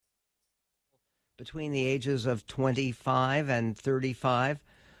between the ages of 25 and 35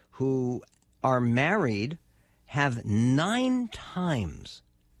 who are married have 9 times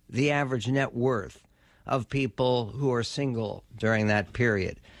the average net worth of people who are single during that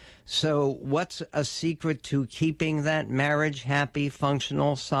period. So what's a secret to keeping that marriage happy,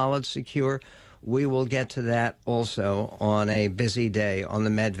 functional, solid, secure? We will get to that also on a busy day on the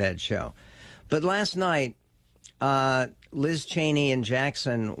Medved Show. But last night, Liz Cheney in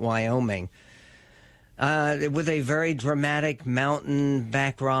Jackson, Wyoming, with a very dramatic mountain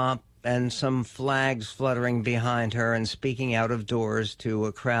backdrop and some flags fluttering behind her and speaking out of doors to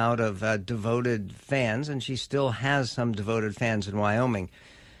a crowd of devoted fans, and she still has some devoted fans in Wyoming.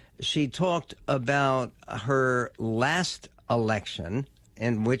 She talked about her last election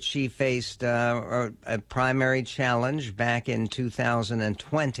in which she faced a primary challenge back in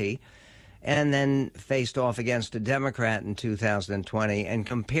 2020 and then faced off against a Democrat in 2020 and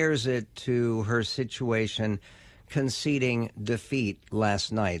compares it to her situation conceding defeat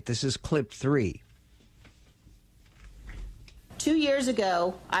last night. This is clip 3. 2 years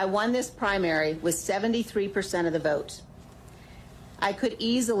ago, I won this primary with 73% of the vote. I could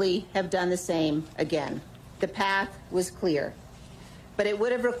easily have done the same again. The path was clear. But it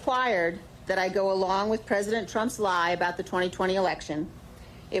would have required that I go along with President Trump's lie about the 2020 election.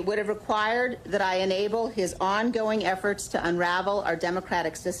 It would have required that I enable his ongoing efforts to unravel our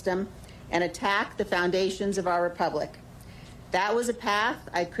democratic system and attack the foundations of our republic. That was a path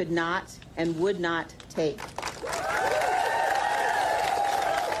I could not and would not take.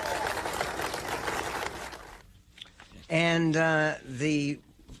 And the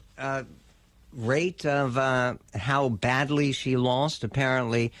rate of how badly she lost,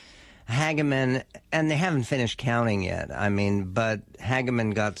 apparently Hageman, and they haven't finished counting yet, but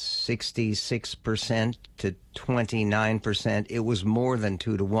Hageman got 66% to 29%. It was more than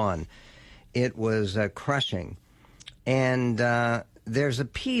 2-1. It was crushing. And there's a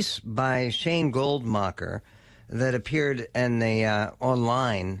piece by Shane Goldmacher that appeared in the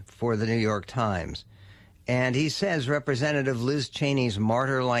online for the New York Times. And he says Representative Liz Cheney's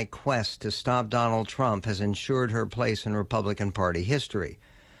martyr-like quest to stop Donald Trump has ensured her place in Republican Party history.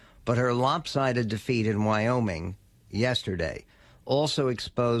 But her lopsided defeat in Wyoming yesterday also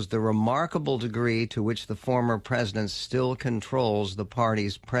exposed the remarkable degree to which the former president still controls the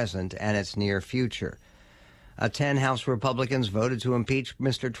party's present and its near future. 10 House Republicans voted to impeach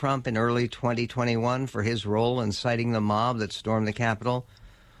Mr. Trump in early 2021 for his role in inciting the mob that stormed the Capitol.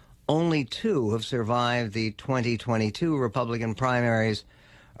 Only 2 have survived the 2022 Republican primaries,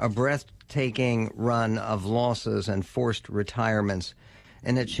 a breathtaking run of losses and forced retirements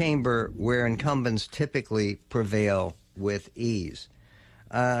in a chamber where incumbents typically prevail with ease.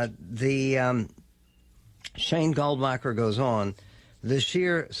 Shane Goldmacher goes on, the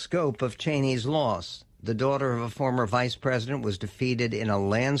sheer scope of Cheney's loss, the daughter of a former vice president was defeated in a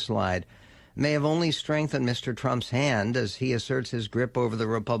landslide, may have only strengthened Mr. Trump's hand as he asserts his grip over the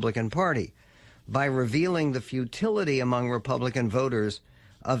Republican Party by revealing the futility among Republican voters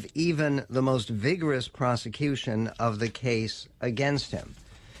of even the most vigorous prosecution of the case against him.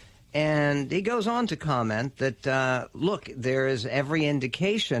 And he goes on to comment that, look, there is every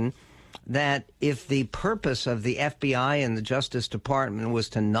indication that if the purpose of the FBI and the Justice Department was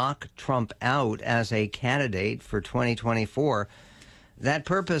to knock Trump out as a candidate for 2024, that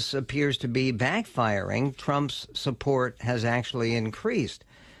purpose appears to be backfiring. Trump's support has actually increased.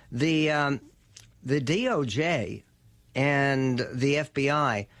 The DOJ and the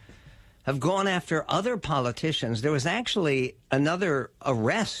FBI have gone after other politicians. There was actually another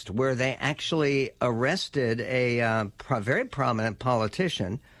arrest where they actually arrested a very prominent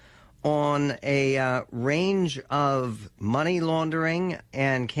politician on a range of money laundering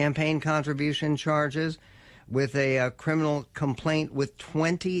and campaign contribution charges with a criminal complaint with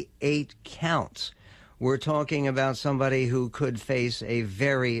 28 counts. We're talking about somebody who could face a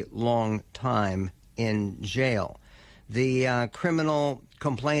very long time in jail. The criminal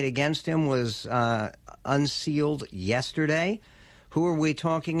complaint against him was unsealed yesterday. Who are we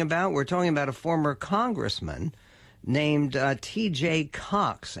talking about? We're talking about a former congressman named T.J.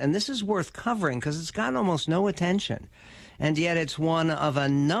 Cox. And this is worth covering because it's gotten almost no attention. And yet it's one of a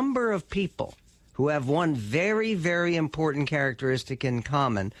number of people who have one very, very important characteristic in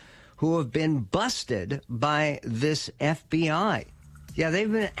common, who have been busted by this FBI. Yeah,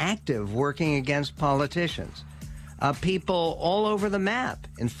 they've been active working against politicians. People all over the map,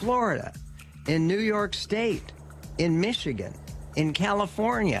 in Florida, in New York State, in Michigan, in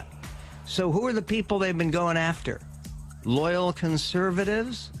California. So who are the people they've been going after? Loyal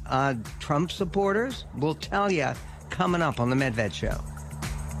conservatives, Trump supporters? We'll tell you coming up on the Medved Show.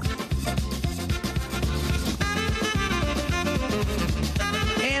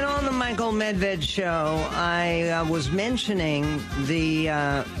 the Michael Medved Show, I was mentioning the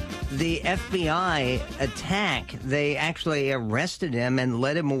FBI attack. They actually arrested him and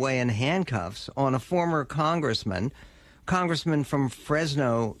led him away in handcuffs on a former congressman from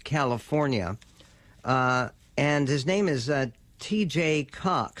Fresno, California. And his name is T.J.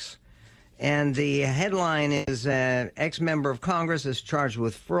 Cox. And the headline is ex-member of Congress is charged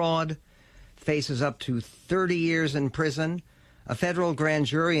with fraud, faces up to 30 years in prison. A federal grand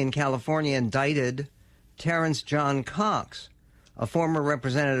jury in California indicted Terrence John Cox, a former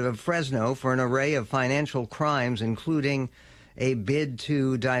representative of Fresno, for an array of financial crimes, including a bid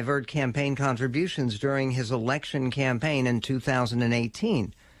to divert campaign contributions during his election campaign in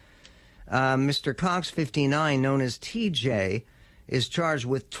 2018. Mr. Cox, 59, known as TJ, is charged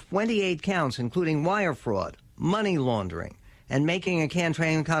with 28 counts, including wire fraud, money laundering, and making a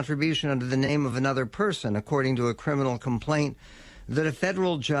campaign contribution under the name of another person, according to a criminal complaint that a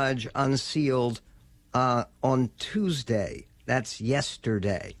federal judge unsealed on Tuesday. That's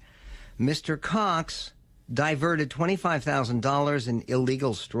yesterday. Mr. Cox diverted $25,000 in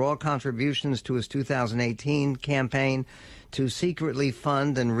illegal straw contributions to his 2018 campaign to secretly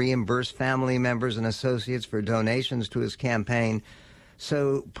fund and reimburse family members and associates for donations to his campaign,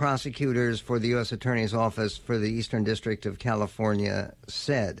 so prosecutors for the U.S. Attorney's Office for the Eastern District of California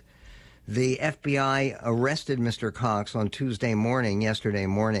said. The FBI arrested Mr. Cox on yesterday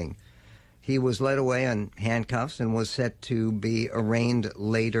morning. He was led away in handcuffs and was set to be arraigned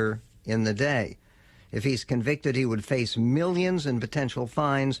later in the day. If he's convicted, he would face millions in potential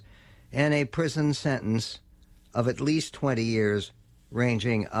fines and a prison sentence of at least 20 years,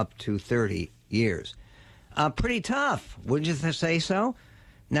 ranging up to 30 years. Pretty tough, wouldn't you say so?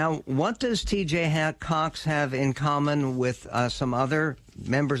 Now, what does T.J. Cox have in common with some other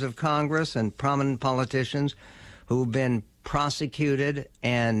members of Congress and prominent politicians who've been prosecuted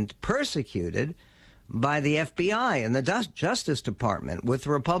and persecuted by the FBI and the Justice Department, with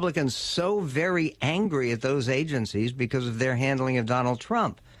Republicans so very angry at those agencies because of their handling of Donald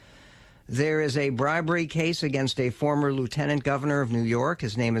Trump? There is a bribery case against a former lieutenant governor of New York.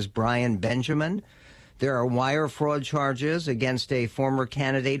 His name is Brian Benjamin. There are wire fraud charges against a former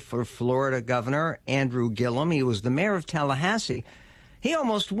candidate for Florida governor, Andrew Gillum. He was the mayor of Tallahassee. He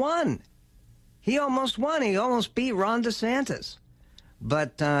almost won. He almost beat Ron DeSantis,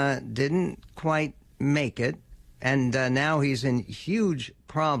 but didn't quite make it. And now he's in huge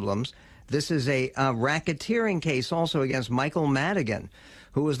problems. This is a racketeering case also against Michael Madigan,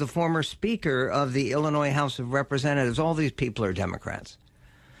 who was the former Speaker of the Illinois House of Representatives. All these people are Democrats.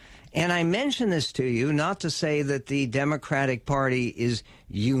 And I mention this to you not to say that the Democratic Party is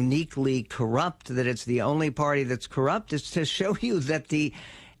uniquely corrupt, that it's the only party that's corrupt. It's to show you that the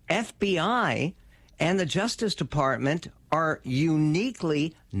FBI and the Justice Department are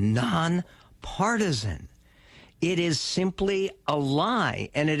uniquely nonpartisan. It is simply a lie,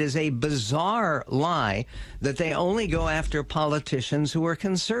 and it is a bizarre lie that they only go after politicians who are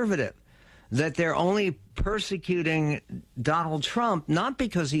conservative, that they're only persecuting Donald Trump not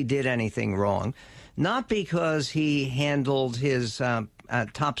because he did anything wrong, not because he handled his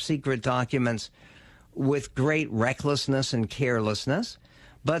top secret documents with great recklessness and carelessness,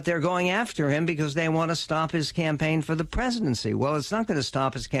 but they're going after him because they want to stop his campaign for the presidency. Well, it's not going to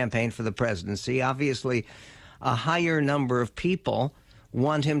stop his campaign for the presidency. Obviously, a higher number of people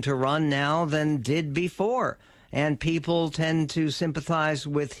want him to run now than did before. And people tend to sympathize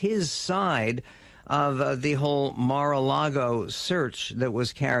with his side of the whole Mar-a-Lago search that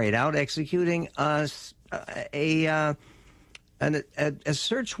was carried out, executing a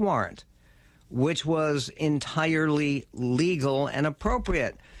search warrant, which was entirely legal and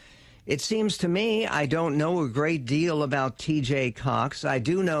appropriate. It seems to me, I don't know a great deal about T.J. Cox. I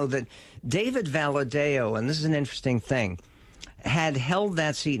do know that David Valadao, and this is an interesting thing, had held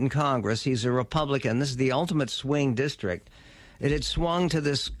that seat in Congress. He's a Republican. This is the ultimate swing district. It had swung to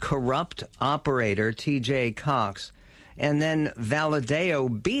this corrupt operator, T.J. Cox, and then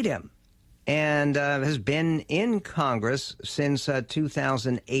Valadao beat him and has been in Congress since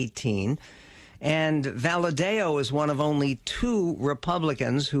 2018. And Valadao is one of only 2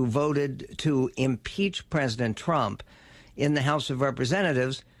 Republicans who voted to impeach President Trump in the House of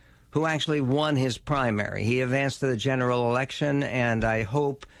Representatives who actually won his primary. He advanced to the general election, and I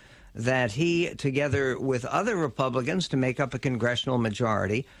hope that he, together with other Republicans to make up a congressional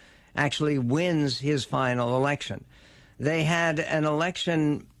majority, actually wins his final election. They had an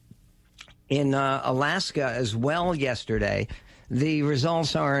election in Alaska as well yesterday. The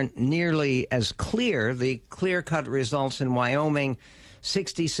results aren't nearly as clear. The clear-cut results in Wyoming,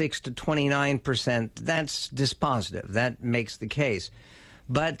 66 to 29%, that's dispositive. That makes the case.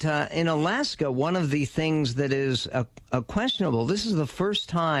 But in Alaska, one of the things that is questionable, this is the first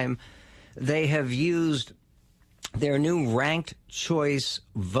time they have used their new ranked choice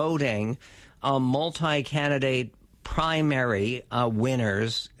voting, multi-candidate primary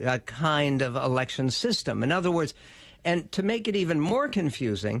winners kind of election system. In other words, and to make it even more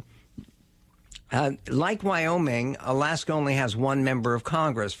confusing, like Wyoming, Alaska only has one member of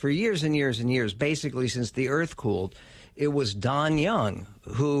Congress. For years and years and years, basically since the earth cooled, it was Don Young,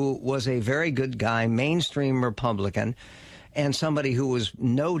 who was a very good guy, mainstream Republican, and somebody who was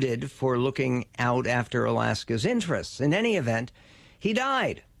noted for looking out after Alaska's interests. In any event, he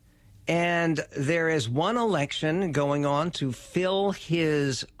died. And there is one election going on to fill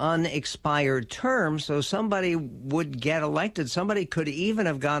his unexpired term, so somebody would get elected. Somebody could even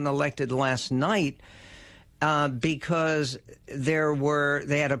have gotten elected last night because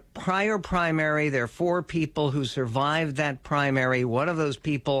they had a prior primary. There are 4 people who survived that primary. One of those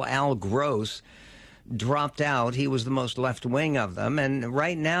people, Al Gross, dropped out. He was the most left-wing of them. And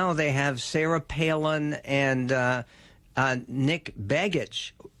right now they have Sarah Palin and Nick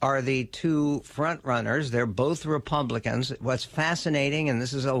Begich are the 2 front runners. They're both Republicans. What's fascinating, and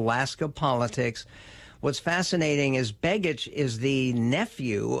this is Alaska politics, what's fascinating is Begich is the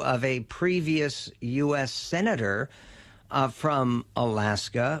nephew of a previous U.S. senator from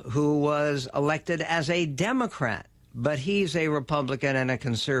Alaska who was elected as a Democrat. But he's a Republican and a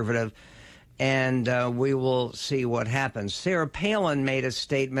conservative, and we will see what happens. Sarah Palin made a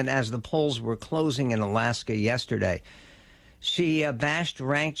statement as the polls were closing in Alaska yesterday. She bashed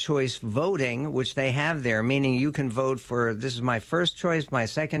ranked choice voting, which they have there, meaning you can vote for, this is my first choice, my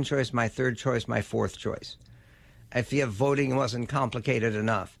second choice, my third choice, my fourth choice, if your voting wasn't complicated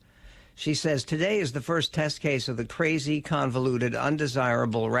enough. She says, today is the first test case of the crazy, convoluted,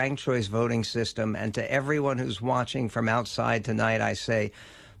 undesirable ranked choice voting system, and to everyone who's watching from outside tonight, I say,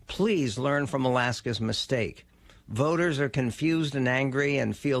 please learn from Alaska's mistake. Voters are confused and angry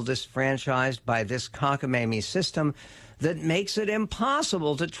and feel disfranchised by this cockamamie system that makes it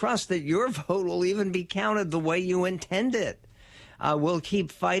impossible to trust that your vote will even be counted the way you intend it. We'll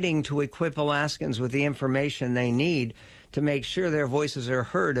keep fighting to equip Alaskans with the information they need to make sure their voices are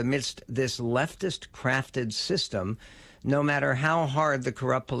heard amidst this leftist-crafted system, no matter how hard the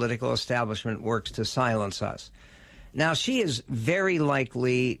corrupt political establishment works to silence us. Now, she is very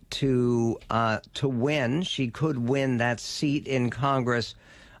likely to win. She could win that seat in Congress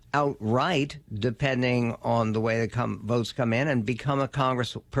outright, depending on the way the votes come in, and become a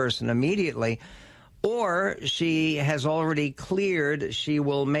congressperson immediately. Or she has already cleared, she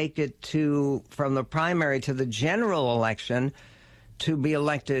will make it from the primary to the general election to be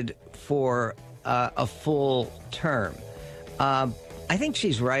elected for a full term. I think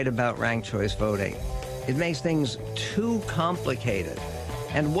she's right about ranked choice voting. It makes things too complicated.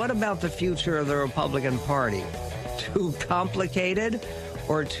 And what about the future of the Republican Party? Too complicated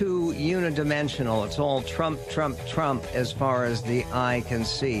or too unidimensional? It's all Trump, Trump, Trump as far as the eye can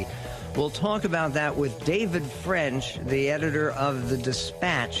see. We'll talk about that with David French, the editor of The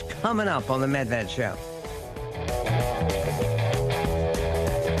Dispatch, coming up on the Medved Show.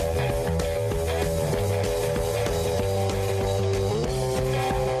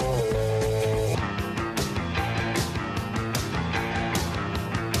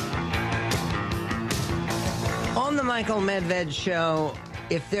 On the Michael Medved Show,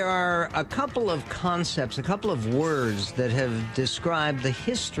 if there are a couple of concepts, a couple of words that have described the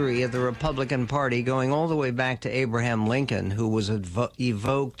history of the Republican Party going all the way back to Abraham Lincoln, who was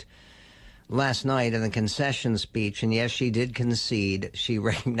evoked last night in the concession speech, and yes, she did concede. She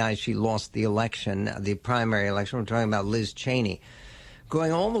recognized she lost the election, the primary election. We're talking about Liz Cheney.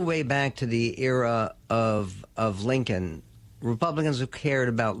 Going all the way back to the era of Lincoln, Republicans have cared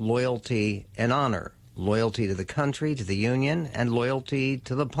about loyalty and honor. Loyalty to the country, to the Union, and loyalty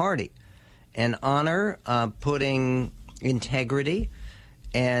to the party. And honor, putting integrity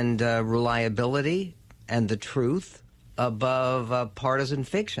and reliability and the truth above partisan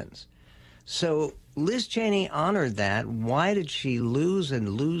fictions. So Liz Cheney honored that. Why did she lose and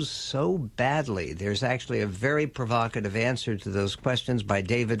lose so badly? There's actually a very provocative answer to those questions by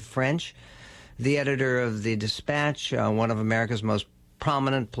David French, the editor of The Dispatch, one of America's most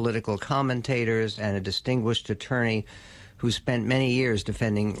prominent political commentators and a distinguished attorney who spent many years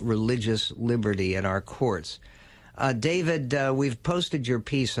defending religious liberty in our courts. David, we've posted your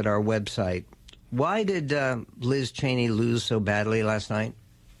piece at our website. Why did Liz Cheney lose so badly last night?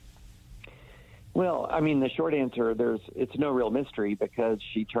 Well, I mean, the short answer, it's no real mystery because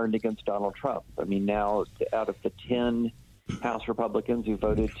she turned against Donald Trump. I mean, now out of the 10 House Republicans who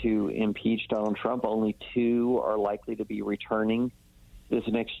voted to impeach Donald Trump, only 2 are likely to be returning this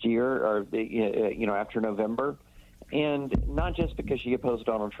next year, or after November, and not just because she opposed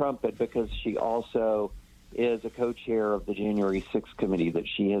Donald Trump, but because she also is a co-chair of the January 6th committee, that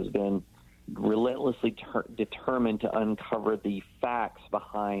she has been relentlessly determined to uncover the facts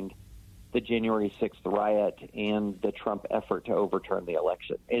behind the January 6th riot and the Trump effort to overturn the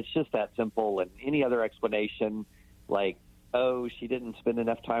election. It's just that simple, and any other explanation like, oh, she didn't spend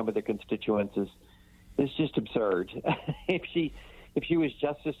enough time with her constituents is just absurd. If she was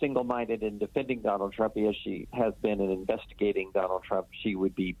just as single-minded in defending Donald Trump as she has been in investigating Donald Trump, she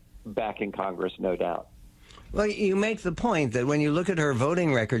would be back in Congress, no doubt. Well, you make the point that when you look at her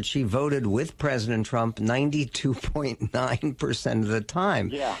voting record, she voted with President Trump 92.9% of the time.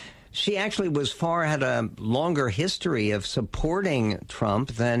 Yeah. She actually had a longer history of supporting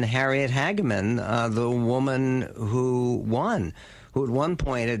Trump than Harriet Hageman, the woman who won, who at one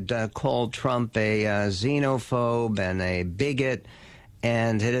point had called Trump a xenophobe and a bigot,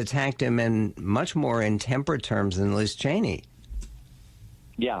 and had attacked him in much more intemperate terms than Liz Cheney.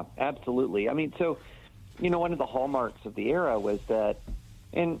 Yeah, absolutely. I mean, so, one of the hallmarks of the era was that,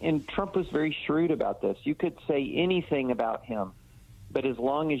 and Trump was very shrewd about this, you could say anything about him, but as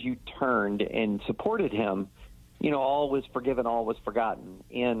long as you turned and supported him, all was forgiven, all was forgotten.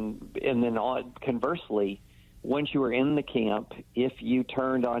 And then conversely, once you were in the camp, if you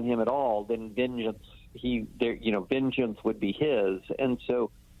turned on him at all, then vengeance would be his. And so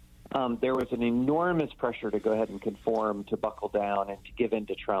there was an enormous pressure to go ahead and conform, to buckle down, and to give in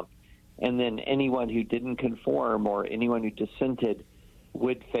to Trump. And then anyone who didn't conform or anyone who dissented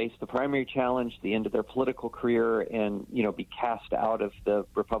would face the primary challenge, the end of their political career, and, be cast out of the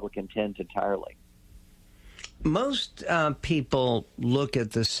Republican tent entirely. Most people look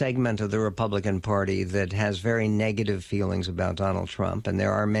at the segment of the Republican Party that has very negative feelings about Donald Trump, and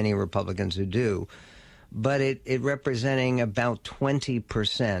there are many Republicans who do, but it representing about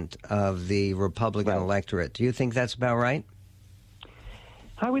 20% of the Republican electorate. Do you think that's about right?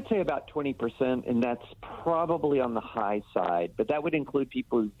 I would say about 20%, and that's probably on the high side. But that would include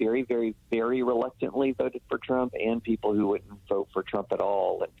people who very, very, very reluctantly voted for Trump and people who wouldn't vote for Trump at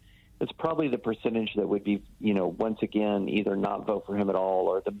all. And it's probably the percentage that would be, once again, either not vote for him at all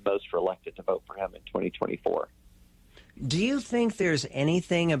or the most reluctant to vote for him in 2024. Do you think there's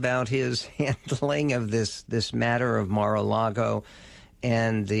anything about his handling of this matter of Mar-a-Lago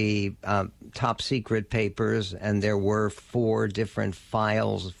and the top secret papers, and there were 4 different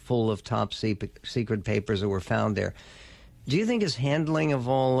files full of top secret papers that were found there? Do you think his handling of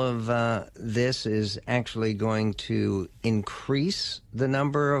all of this is actually going to increase the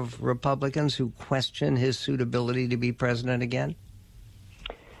number of Republicans who question his suitability to be president again?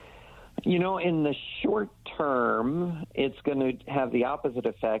 In the short term, it's going to have the opposite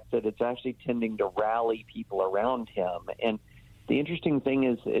effect, that it's actually tending to rally people around him. And the interesting thing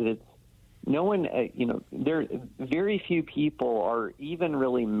is it's no one, very few people are even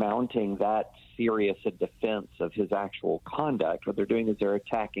really mounting that serious a defense of his actual conduct. What they're doing is they're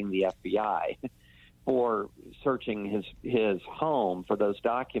attacking the FBI for searching his home for those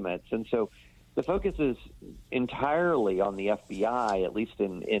documents. And so the focus is entirely on the FBI, at least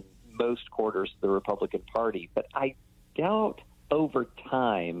in most quarters of the Republican Party. But I doubt over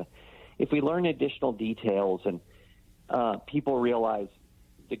time, if we learn additional details and people realize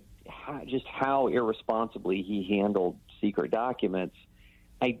just how irresponsibly he handled secret documents,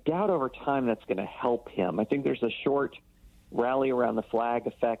 I doubt over time that's going to help him. I think there's a short rally around the flag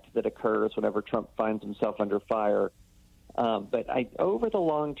effect that occurs whenever Trump finds himself under fire. But over the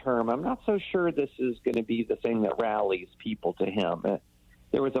long term, I'm not so sure this is going to be the thing that rallies people to him.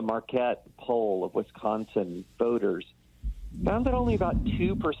 There was a Marquette poll of Wisconsin voters, found that only about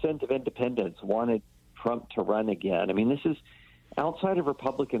 2% of independents wanted Trump to run again. I mean, this is outside of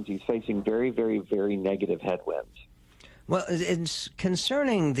Republicans. He's facing very, very, very negative headwinds. Well, it's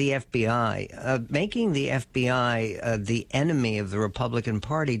concerning the FBI. Making the FBI the enemy of the Republican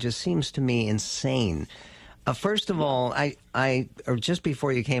Party just seems to me insane. First of all, or just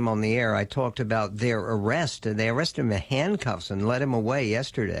before you came on the air, I talked about their arrest. They arrested him in handcuffs and led him away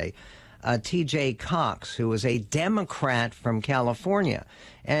yesterday. T.J. Cox, who was a Democrat from California.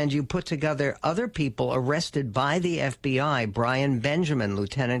 And you put together other people arrested by the FBI. Brian Benjamin,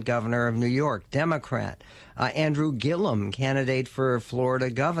 Lieutenant Governor of New York, Democrat. Andrew Gillum, candidate for Florida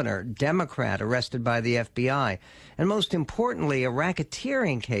governor, Democrat, arrested by the FBI. And most importantly, a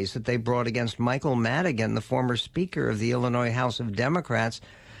racketeering case that they brought against Michael Madigan, the former Speaker of the Illinois House of Democrats,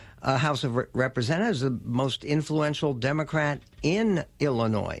 House of Representatives, the most influential Democrat in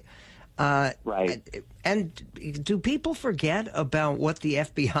Illinois. Right. And do people forget about what the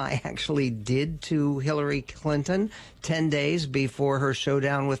FBI actually did to Hillary Clinton 10 days before her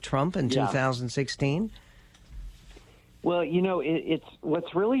showdown with Trump in 2016? Well, it's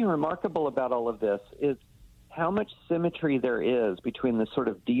what's really remarkable about all of this is how much symmetry there is between the sort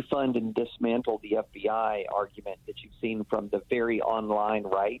of defund and dismantle the FBI argument that you've seen from the very online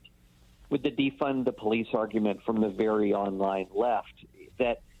right with the defund the police argument from the very online left.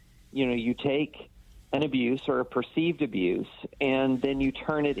 That, you take an abuse or a perceived abuse and then you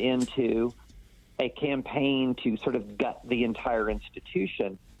turn it into a campaign to sort of gut the entire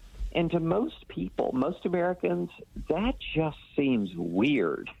institution. And to most people, most Americans, that just seems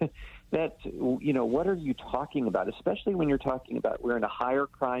weird. That, what are you talking about? Especially when you're talking about we're in a higher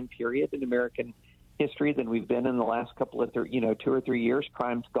crime period in American history than we've been in the last couple of, 2 or 3 years.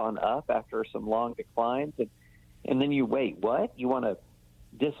 Crime's gone up after some long declines. And then you wait, what? You want to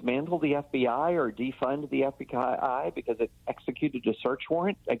dismantle the FBI or defund the FBI because it executed a search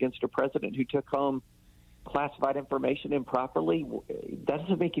warrant against a president who took home classified information improperly? That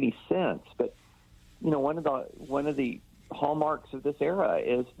doesn't make any sense. But one of the hallmarks of this era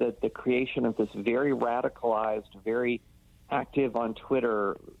is that the creation of this very radicalized, very active on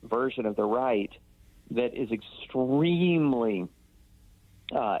Twitter version of the right that is extremely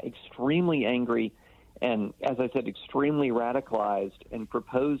angry and, as I said, extremely radicalized and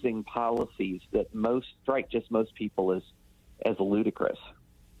proposing policies that strike just most people as ludicrous.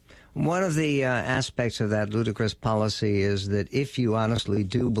 One of the aspects of that ludicrous policy is that if you honestly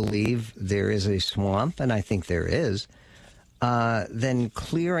do believe there is a swamp, and I think there is, then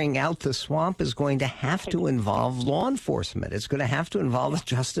clearing out the swamp is going to have to involve law enforcement. It's going to have to involve the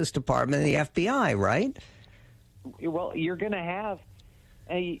Justice Department and the FBI, right? Well, you're going to have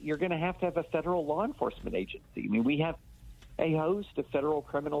to have a federal law enforcement agency. I mean, we have a host of federal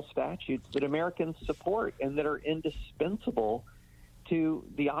criminal statutes that Americans support and that are indispensable to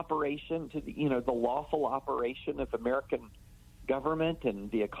the operation, to the lawful operation of American government and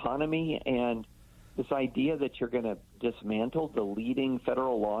the economy. And this idea that you're going to dismantle the leading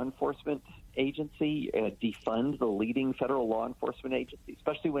federal law enforcement agency, defund the leading federal law enforcement agency,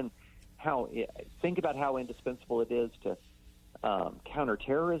 especially think about how indispensable it is to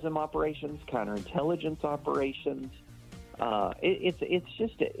counterterrorism operations, counterintelligence operations.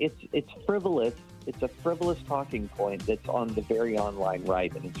 It's frivolous. It's a frivolous talking point that's on the very online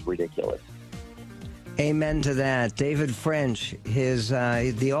right, and it's ridiculous. Amen to that. David French,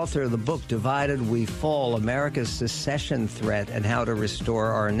 the author of the book Divided We Fall, America's Secession Threat and How to Restore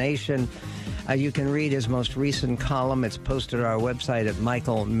Our Nation. You can read his most recent column. It's posted on our website at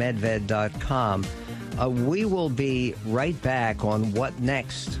michaelmedved.com. We will be right back on what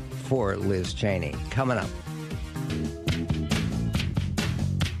next for Liz Cheney. Coming up.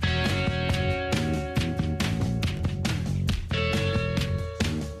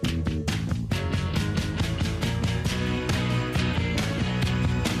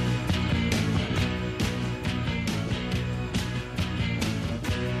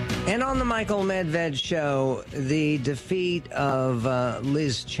 And on the Michael Medved Show, the defeat of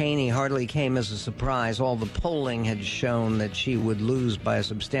Liz Cheney hardly came as a surprise. All the polling had shown that she would lose by a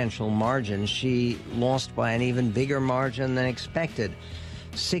substantial margin. She lost by an even bigger margin than expected.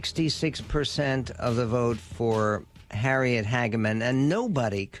 66% of the vote for Harriet Hageman, and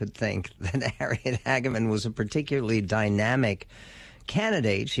nobody could think that Harriet Hageman was a particularly dynamic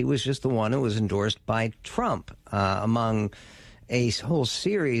candidate. She was just the one who was endorsed by Trump among a whole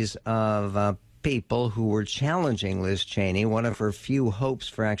series of people who were challenging Liz Cheney. One of her few hopes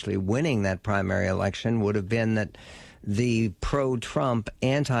for actually winning that primary election would have been that the pro-Trump,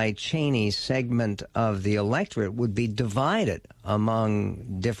 anti-Cheney segment of the electorate would be divided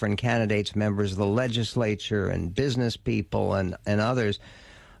among different candidates, members of the legislature and business people and others.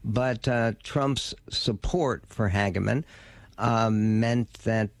 But Trump's support for Hageman meant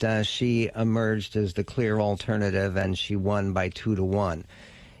that she emerged as the clear alternative, and she won by 2-1.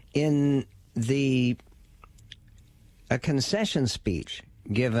 In a concession speech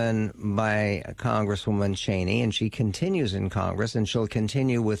given by Congresswoman Cheney, and she continues in Congress, and she'll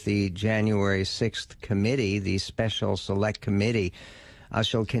continue with the January 6th committee, the special select committee.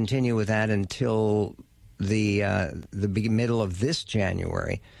 She'll continue with that until the middle of this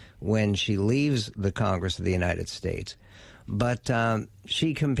January, when she leaves the Congress of the United States. But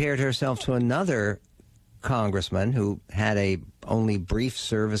she compared herself to another congressman who had a only brief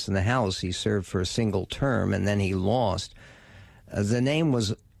service in the House. He served for a single term, and then he lost. The name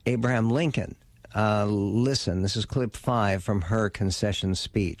was Abraham Lincoln. Listen, this is clip 5 from her concession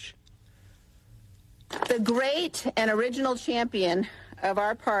speech. The great and original champion of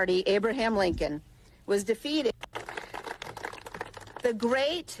our party, Abraham Lincoln, was defeated. The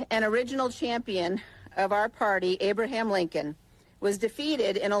great and original champion of our party, Abraham Lincoln, was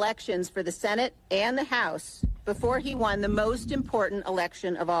defeated in elections for the Senate and the House before he won the most important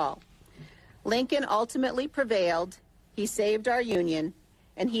election of all. Lincoln ultimately prevailed, he saved our Union,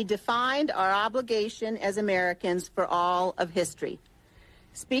 and he defined our obligation as Americans for all of history.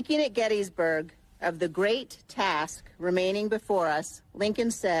 Speaking at Gettysburg of the great task remaining before us,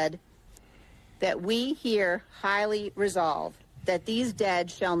 Lincoln said that we here highly resolve that these dead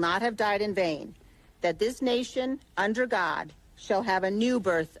shall not have died in vain, that this nation, under God, shall have a new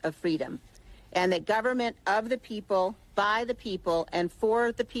birth of freedom, and that government of the people, by the people, and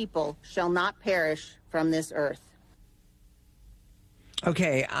for the people shall not perish from this earth.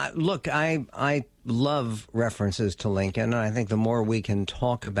 Okay, look, I love references to Lincoln, and I think the more we can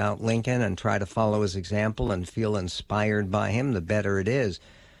talk about Lincoln and try to follow his example and feel inspired by him, the better it is.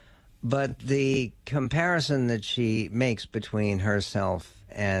 But the comparison that she makes between herself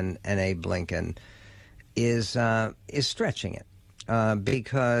and Abe Lincoln is stretching it,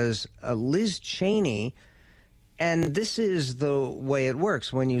 because Liz Cheney, and this is the way it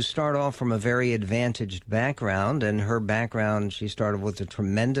works when you start off from a very advantaged background, and her background, she started with a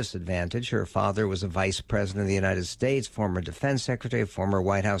tremendous advantage. Her father was a vice president of the United States, former defense secretary, former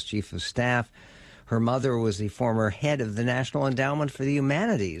White House chief of staff. Her mother was the former head of the National Endowment for the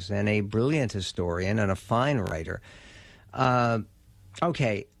Humanities and a brilliant historian and a fine writer.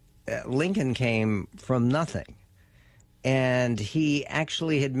 Lincoln came from nothing. And he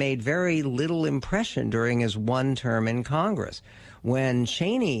actually had made very little impression during his one term in Congress. When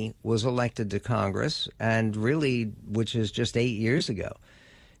Cheney was elected to Congress, and really, which is just 8 years ago,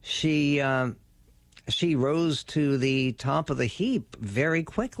 she rose to the top of the heap very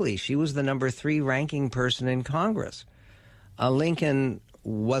quickly. She was the number 3 ranking person in Congress. Lincoln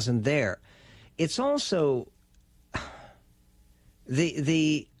wasn't there. It's also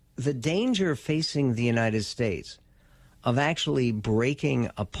the danger facing the United States of actually breaking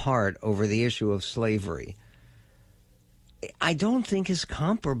apart over the issue of slavery, I don't think is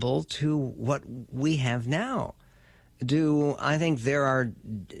comparable to what we have now. I think there are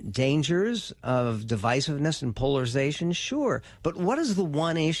dangers of divisiveness and polarization? Sure. But what is the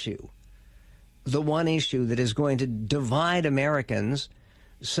one issue? The one issue that is going to divide Americans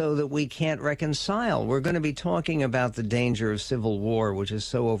so that we can't reconcile? We're going to be talking about the danger of civil war, which is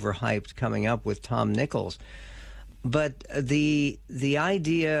so overhyped, coming up with Tom Nichols. But the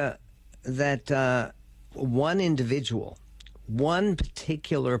idea that one individual, one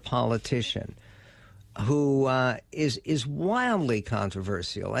particular politician who is wildly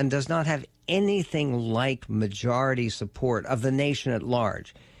controversial and does not have anything like majority support of the nation at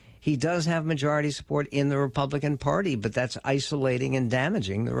large. He does have majority support in the Republican Party, but that's isolating and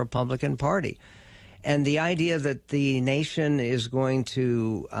damaging the Republican Party. And the idea that the nation is going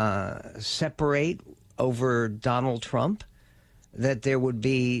to separate over Donald Trump, that there would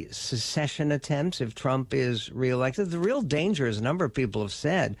be secession attempts if Trump is reelected. The real danger, as a number of people have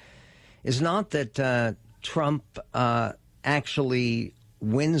said, is not that Trump actually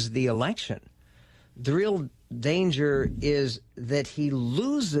wins the election. The real danger is that he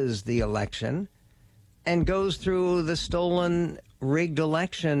loses the election and goes through the stolen, rigged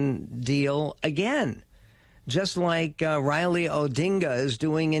election deal again, just like Riley Odinga is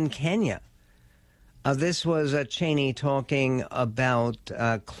doing in Kenya. This was Cheney talking about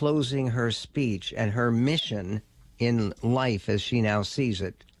closing her speech and her mission in life as she now sees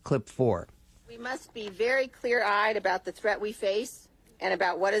it. Clip 4. We must be very clear-eyed about the threat we face and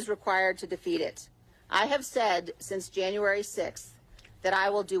about what is required to defeat it. I have said since January 6th that I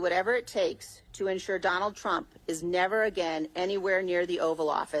will do whatever it takes to ensure Donald Trump is never again anywhere near the Oval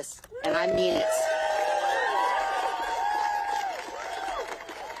Office, and I mean it.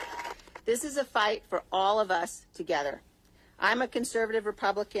 This is a fight for all of us together. I'm a conservative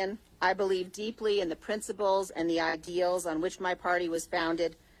Republican. I believe deeply in the principles and the ideals on which my party was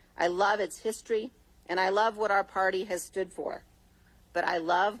founded. I love its history, and I love what our party has stood for. But I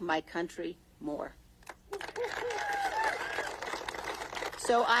love my country more.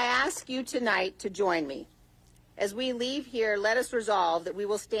 So I ask you tonight to join me. As we leave here, let us resolve that we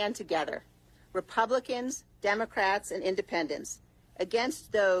will stand together, Republicans, Democrats, and Independents,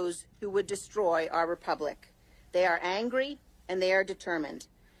 against those who would destroy our republic. They are angry and they are determined,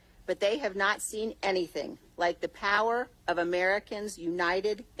 but they have not seen anything like the power of Americans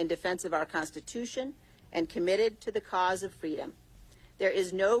united in defense of our Constitution and committed to the cause of freedom. There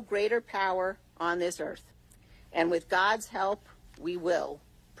is no greater power on this earth, and with God's help, we will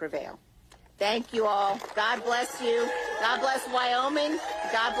prevail. Thank you all. God bless you. God bless Wyoming.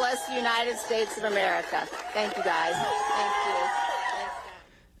 God bless the United States of America. Thank you, guys. Thank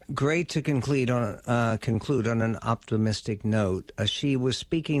you. Great to conclude on an optimistic note. She was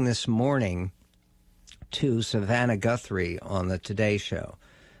speaking this morning to Savannah Guthrie on the Today Show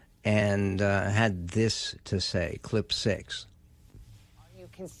and had this to say, clip 6. Are you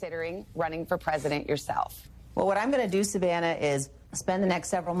considering running for president yourself? Well, what I'm going to do, Savannah, is spend the next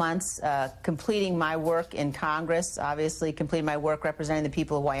several months completing my work in Congress, obviously completing my work representing the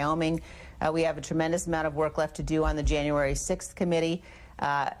people of Wyoming. We have a tremendous amount of work left to do on the January 6th committee.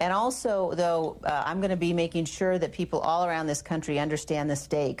 And also, though, I'm going to be making sure that people all around this country understand the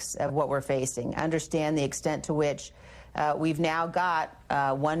stakes of what we're facing, understand the extent to which we've now got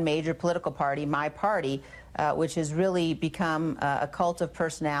one major political party, my party, which has really become a cult of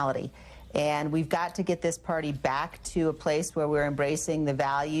personality. And we've got to get this party back to a place where we're embracing the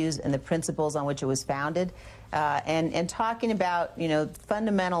values and the principles on which it was founded, and talking about,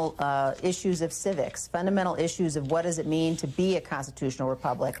 fundamental issues of civics, fundamental issues of what does it mean to be a constitutional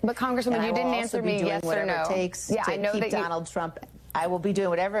republic. But Congresswoman, you didn't answer me yes or no. It takes to keep Donald Trump. I will be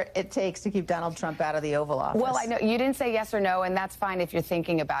doing whatever it takes to keep Donald Trump out of the Oval Office. Well, I know you didn't say yes or no, and that's fine if you're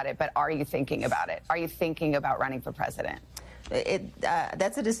thinking about it. But are you thinking about it? Are you thinking about running for president?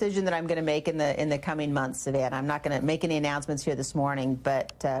 That's a decision that I'm going to make in the coming months, Savannah. I'm not going to make any announcements here this morning,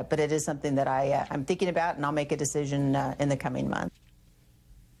 but it is something that I'm thinking about, and I'll make a decision in the coming months.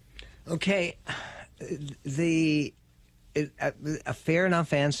 Okay, a fair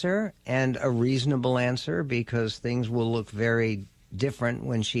enough answer and a reasonable answer, because things will look very different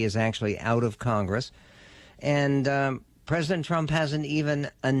when she is actually out of Congress. And President Trump hasn't even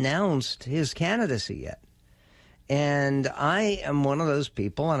announced his candidacy yet. And I am one of those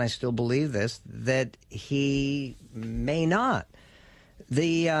people, and I still believe this, that he may not.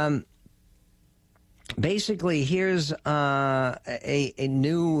 Basically, here's they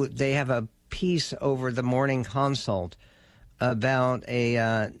have a piece over the Morning Consult about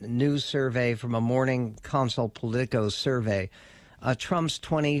a new survey from a Morning Consult Politico survey. Trump's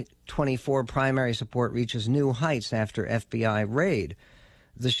 2024 primary support reaches new heights after FBI raid.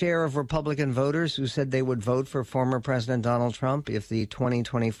 The share of Republican voters who said they would vote for former President Donald Trump if the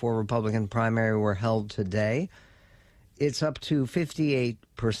 2024 Republican primary were held today, it's up to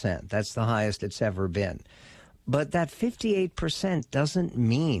 58%. That's the highest it's ever been. But that 58% doesn't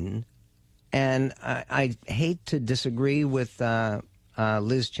mean, and I hate to disagree with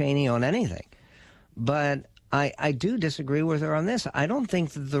Liz Cheney on anything, but I do disagree with her on this. I don't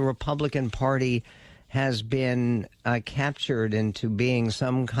think that the Republican Party has been captured into being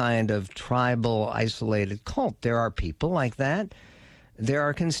some kind of tribal, isolated cult. There are people like that. There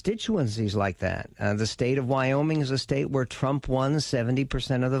are constituencies like that. The state of Wyoming is a state where Trump won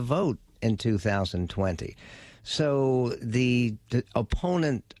 70% of the vote in 2020. So the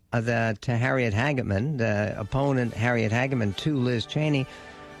opponent to Harriet Hageman, to Liz Cheney,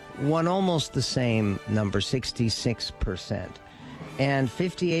 won almost the same number, 66%. And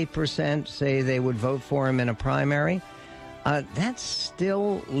 58% say they would vote for him in a primary. That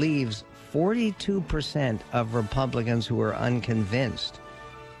still leaves 42% of Republicans who are unconvinced.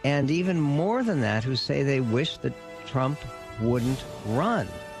 And even more than that, who say they wish that Trump wouldn't run.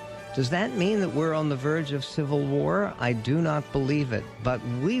 Does that mean that we're on the verge of civil war? I do not believe it. But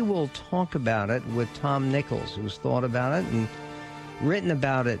we will talk about it with Tom Nichols, who's thought about it and written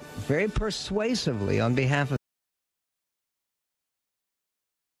about it very persuasively on behalf of